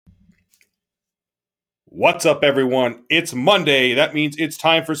What's up, everyone? It's Monday. That means it's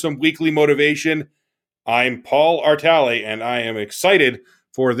time for some weekly motivation. I'm Paul Artale, and I am excited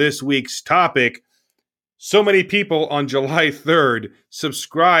for this week's topic. So many people on July 3rd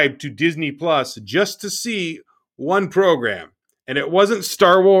subscribed to Disney Plus just to see one program. And it wasn't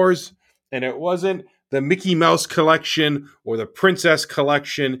Star Wars, and it wasn't the Mickey Mouse collection or the Princess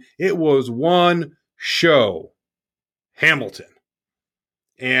collection. It was one show, Hamilton.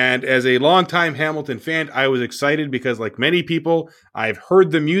 And as a longtime Hamilton fan, I was excited because, like many people, I've heard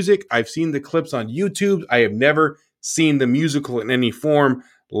the music, I've seen the clips on YouTube. I have never seen the musical in any form,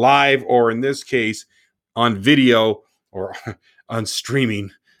 live or in this case, on video or on streaming.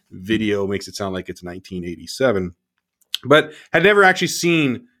 Video makes it sound like it's 1987, but had never actually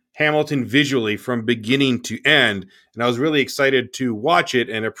seen Hamilton visually from beginning to end. And I was really excited to watch it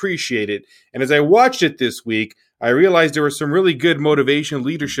and appreciate it. And as I watched it this week, I realized there were some really good motivation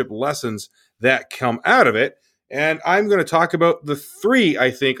leadership lessons that come out of it. And I'm going to talk about the three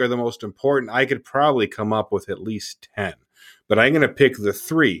I think are the most important. I could probably come up with at least 10, but I'm going to pick the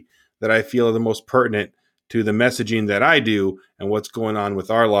three that I feel are the most pertinent to the messaging that I do and what's going on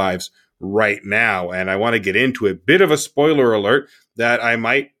with our lives right now. And I want to get into it. Bit of a spoiler alert that I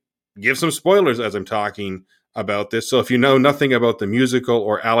might give some spoilers as I'm talking about this. So if you know nothing about the musical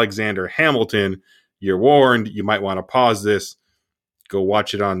or Alexander Hamilton, you're warned. You might want to pause this, go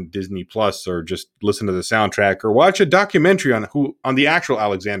watch it on Disney Plus, or just listen to the soundtrack, or watch a documentary on the actual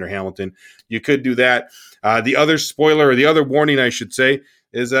Alexander Hamilton. You could do that. The other spoiler, or the other warning, I should say,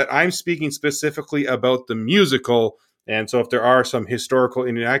 is that I'm speaking specifically about the musical. And so if there are some historical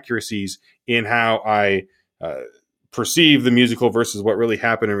inaccuracies in how I perceive the musical versus what really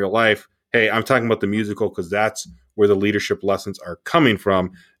happened in real life, hey, I'm talking about the musical because that's where the leadership lessons are coming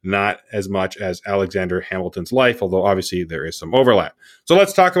from, not as much as Alexander Hamilton's life, although obviously there is some overlap. So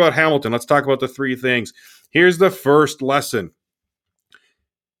let's talk about Hamilton. Let's talk about the three things. Here's the first lesson.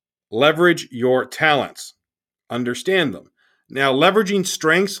 Leverage your talents. Understand them. Now, leveraging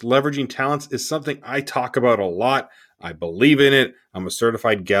strengths, leveraging talents is something I talk about a lot. I believe in it. I'm a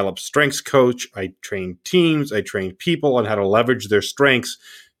certified Gallup strengths coach. I train teams. I train people on how to leverage their strengths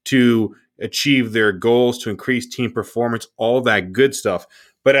to achieve their goals, to increase team performance, all that good stuff.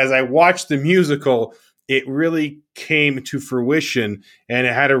 But as I watched the musical, it really came to fruition, and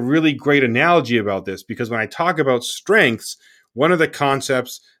it had a really great analogy about this, because when I talk about strengths, one of the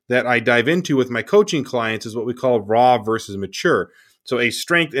concepts that I dive into with my coaching clients is what we call raw versus mature. So a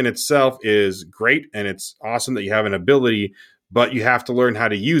strength in itself is great, and it's awesome that you have an ability, but you have to learn how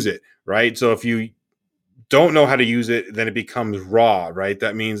to use it, right? So if you don't know how to use it, then it becomes raw, right?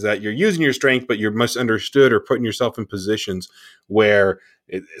 That means that you're using your strength, but you're misunderstood or putting yourself in positions where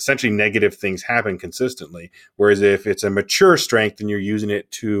essentially negative things happen consistently. Whereas if it's a mature strength, then you're using it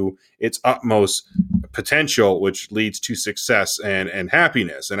to its utmost potential, which leads to success and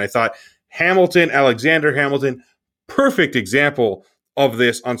happiness. And I thought Alexander Hamilton, perfect example of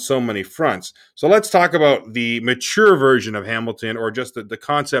this on so many fronts. So let's talk about the mature version of Hamilton, or just the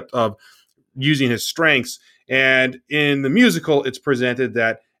concept of using his strengths. And in the musical, it's presented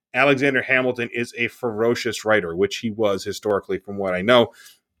that Alexander Hamilton is a ferocious writer, which he was historically, from what I know.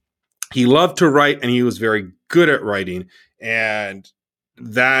 He loved to write, and he was very good at writing. And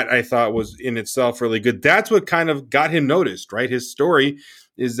that, I thought, was in itself really good. That's what kind of got him noticed, right? His story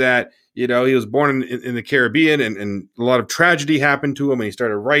is that, he was born in the Caribbean, and a lot of tragedy happened to him, and he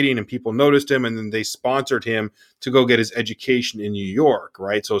started writing, and people noticed him, and then they sponsored him to go get his education in New York,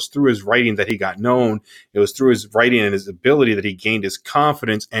 right? So it's through his writing that he got known. It was through his writing and his ability that he gained his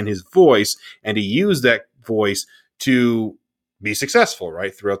confidence and his voice, and he used that voice to be successful,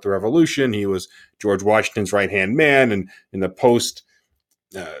 right? Throughout the Revolution, he was George Washington's right-hand man, and in the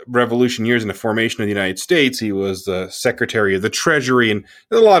post-Revolution years in the formation of the United States, he was the Secretary of the Treasury, and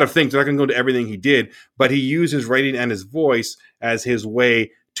there's a lot of things. I'm not going to go into everything he did, but he used his writing and his voice as his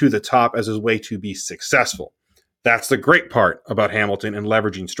way to the top, as his way to be successful. That's the great part about Hamilton and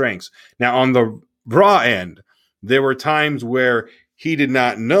leveraging strengths. Now, on the raw end, there were times where he did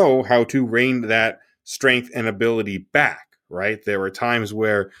not know how to rein that strength and ability back, right? There were times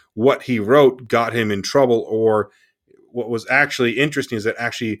where what he wrote got him in trouble, or what was actually interesting is that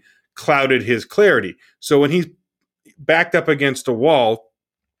actually clouded his clarity. So when he's backed up against a wall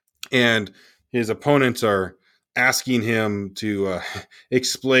and his opponents are asking him to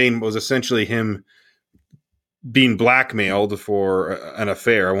explain what was essentially him being blackmailed for an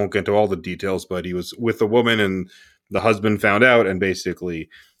affair. I won't get into all the details, but he was with a woman, and the husband found out and basically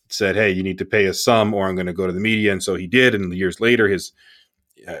said, hey, you need to pay a sum or I'm going to go to the media. And so he did. And years later,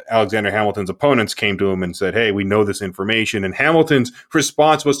 Alexander Hamilton's opponents came to him and said, hey, we know this information. And Hamilton's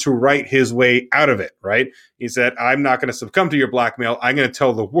response was to write his way out of it, right? He said, I'm not going to succumb to your blackmail. I'm going to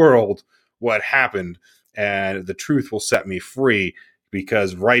tell the world what happened, and the truth will set me free,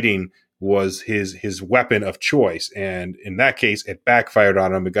 because writing was his weapon of choice. And in that case, it backfired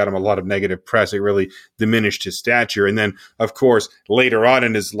on him. It got him a lot of negative press. It really diminished his stature. And then, of course, later on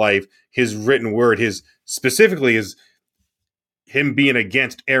in his life, his written word, specifically his him being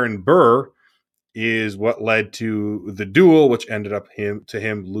against Aaron Burr, is what led to the duel, which ended up him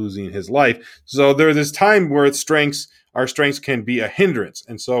losing his life. So there's this time where our strengths can be a hindrance.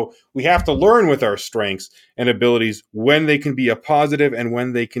 And so we have to learn with our strengths and abilities when they can be a positive and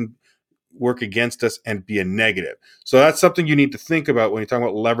when they can work against us and be a negative. So that's something you need to think about when you're talking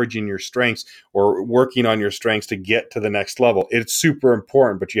about leveraging your strengths or working on your strengths to get to the next level. It's super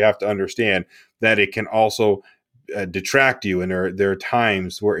important, but you have to understand that it can also detract you, and there are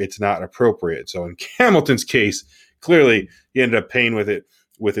times where it's not appropriate. So in Hamilton's case, clearly he ended up paying with it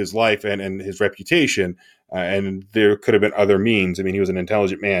with his life and his reputation, and there could have been other means. I mean, he was an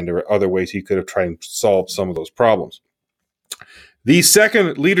intelligent man. There were other ways he could have tried and solved some of those problems. The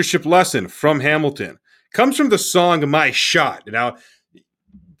second leadership lesson from Hamilton comes from the song My Shot. Now,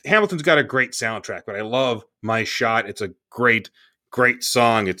 Hamilton's got a great soundtrack, but I love My Shot. It's a great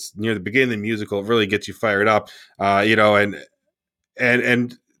song. It's near the beginning of the musical. It really gets you fired up, and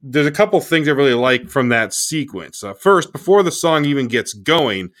there's a couple things I really like from that sequence. First, before the song even gets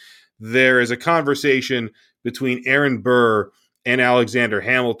going, there is a conversation between Aaron Burr and Alexander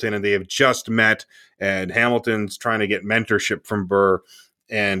Hamilton, and they have just met, and Hamilton's trying to get mentorship from Burr,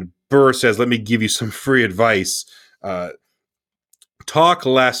 and Burr says, let me give you some free advice. Talk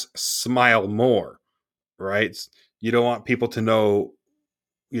less, smile more, right? You don't want people to know,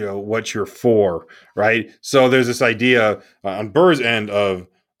 what you're for, right? So there's this idea on Burr's end of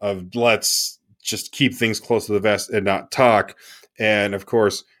let's just keep things close to the vest and not talk. And of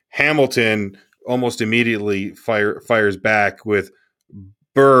course, Hamilton almost immediately fires back with,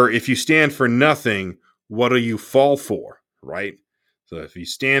 Burr, if you stand for nothing, what do you fall for, right? So if you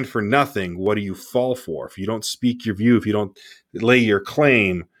stand for nothing, what do you fall for? If you don't speak your view, if you don't lay your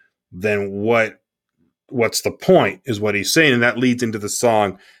claim, then what's the point, is what he's saying. And that leads into the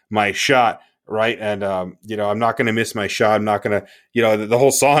song My Shot, right? And I'm not going to miss my shot. I'm not going to, the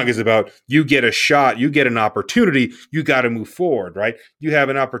whole song is about, you get a shot, you get an opportunity, you got to move forward, right? You have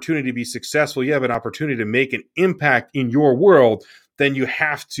an opportunity to be successful, you have an opportunity to make an impact in your world, then you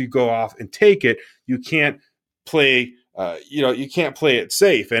have to go off and take it. You can't play you can't play it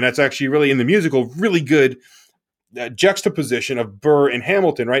safe. And that's actually really, in the musical, really good juxtaposition of Burr and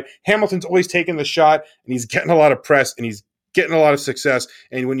Hamilton, right? Hamilton's always taking the shot, and he's getting a lot of press, and he's getting a lot of success.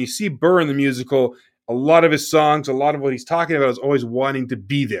 And when you see Burr in the musical, a lot of his songs, a lot of what he's talking about is always wanting to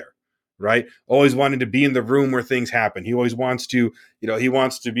be there, right? Always wanting to be in the room where things happen. He always wants to, he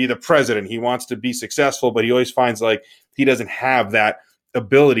wants to be the president. He wants to be successful, but he always finds like he doesn't have that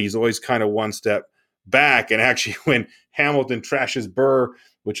ability. He's always kind of one step back. And actually, when Hamilton trashes Burr,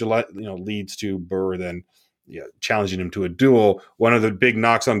 which leads to Burr then challenging him to a duel, one of the big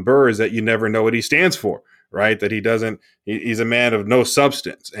knocks on Burr is that you never know what he stands for, right? That he's a man of no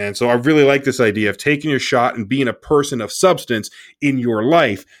substance. And so I really like this idea of taking your shot and being a person of substance in your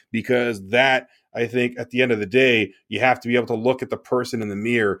life, because that, I think, at the end of the day, you have to be able to look at the person in the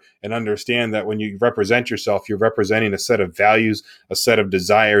mirror and understand that when you represent yourself, you're representing a set of values, a set of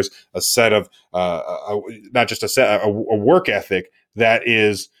desires, a set of not just a work ethic that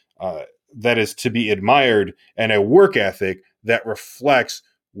is to be admired, and a work ethic that reflects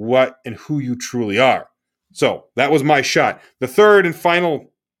what and who you truly are. So that was My Shot. The third and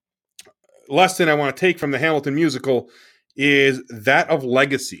final lesson I want to take from the Hamilton musical is that of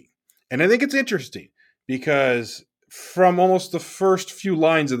legacy. And I think it's interesting because from almost the first few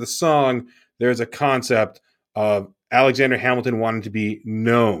lines of the song, there's a concept of Alexander Hamilton wanting to be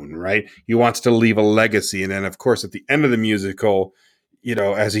known, right? He wants to leave a legacy. And then, of course, at the end of the musical,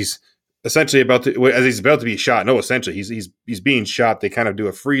 as he's essentially about to be shot. No, essentially he's being shot. They kind of do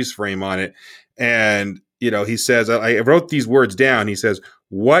a freeze frame on it. And, he says, I wrote these words down. He says,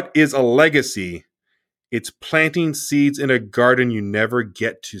 what is a legacy? It's planting seeds in a garden you never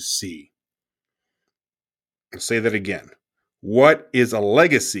get to see. I'll say that again. What is a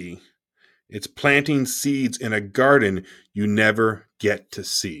legacy? It's planting seeds in a garden you never get to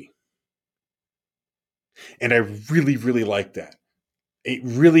see. And I really, really like that. It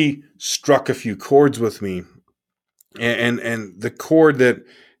really struck a few chords with me. And the chord that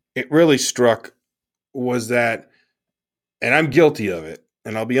it really struck was that, and I'm guilty of it,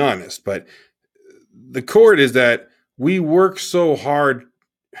 and I'll be honest, but the chord is that we work so hard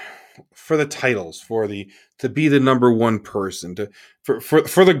for the titles, to be the number one person,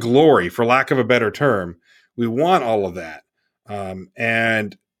 for the glory, for lack of a better term. We want all of that.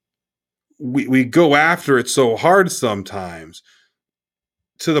 And we go after it so hard sometimes,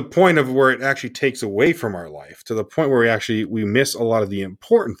 to the point of where it actually takes away from our life, to the point where we miss a lot of the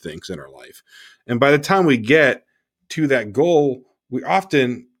important things in our life. And by the time we get to that goal, we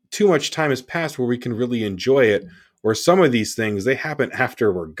often, too much time has passed where we can really enjoy it. Or some of these things, they happen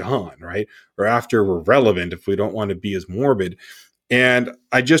after we're gone, right? Or after we're relevant, if we don't want to be as morbid. And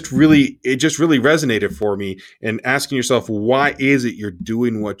it just really resonated for me in asking yourself, why is it you're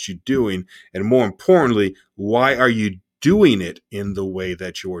doing what you're doing? And more importantly, why are you doing it in the way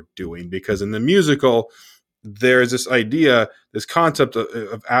that you're doing? Because in the musical, there's this idea, this concept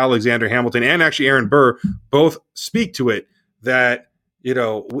of Alexander Hamilton and actually Aaron Burr both speak to it, that,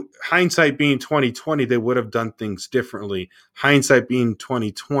 hindsight being 2020, they would have done things differently. Hindsight being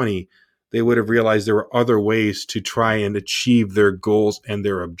 2020, they would have realized there were other ways to try and achieve their goals and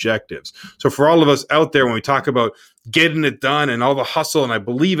their objectives. So for all of us out there, when we talk about getting it done and all the hustle, and I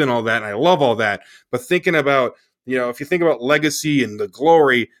believe in all that, and I love all that, but thinking about, if you think about legacy and the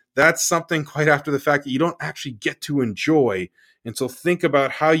glory, that's something quite after the fact that you don't actually get to enjoy. And so think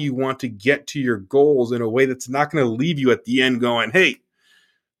about how you want to get to your goals in a way that's not going to leave you at the end going, hey,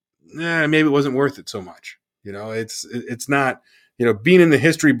 maybe it wasn't worth it so much. It's not, being in the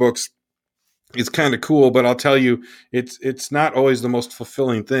history books is kind of cool, but I'll tell you, it's not always the most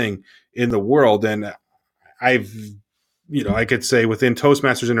fulfilling thing in the world. And I could say within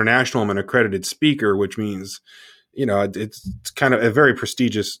Toastmasters International, I'm an accredited speaker, which means, it's kind of a very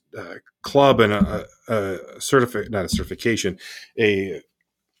prestigious club and not a certification,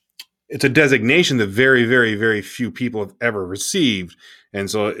 it's a designation that very, very, very few people have ever received. And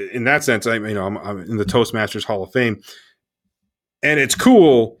so in that sense, I'm in the Toastmasters Hall of Fame, and it's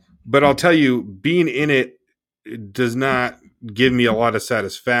cool, but I'll tell you, being in it does not give me a lot of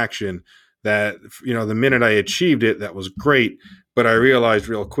satisfaction. That, the minute I achieved it, that was great. But I realized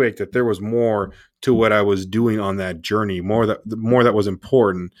real quick that there was more to what I was doing on that journey, more that was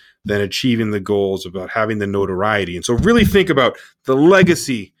important than achieving the goals, about having the notoriety. And so really think about the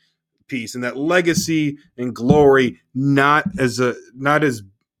legacy piece, and that legacy and glory, not as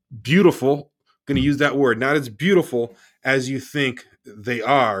beautiful, I'm going to use that word, not as beautiful as you think they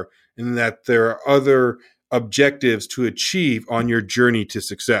are, and that there are other objectives to achieve on your journey to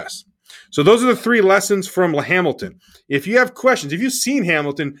success. So those are the 3 lessons from Hamilton. If you have questions, if you've seen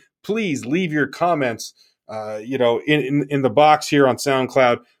Hamilton, please leave your comments, in the box here on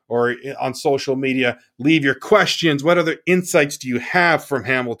SoundCloud or on social media. Leave your questions. What other insights do you have from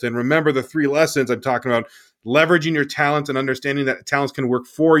Hamilton? Remember the 3 lessons I'm talking about: leveraging your talents and understanding that talents can work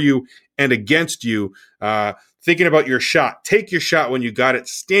for you and against you. Thinking about your shot. Take your shot when you got it.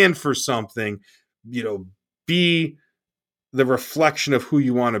 Stand for something. Be the reflection of who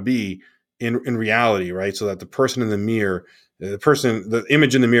you want to be in reality, right? So that the person in the mirror, the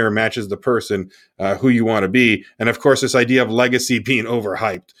image in the mirror matches the person who you want to be. And of course, this idea of legacy being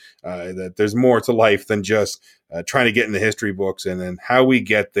overhyped, that there's more to life than just trying to get in the history books, and then how we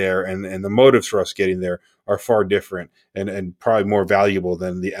get there and the motives for us getting there are far different and probably more valuable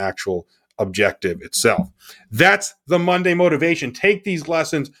than the actual objective itself. That's the Monday motivation. Take these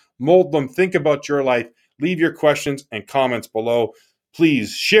lessons, mold them, think about your life, leave your questions and comments below.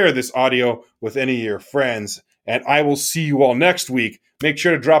 Please share this audio with any of your friends, and I will see you all next week. Make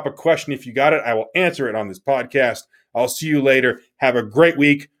sure to drop a question if you got it. I will answer it on this podcast. I'll see you later. Have a great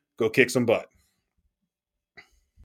week. Go kick some butt.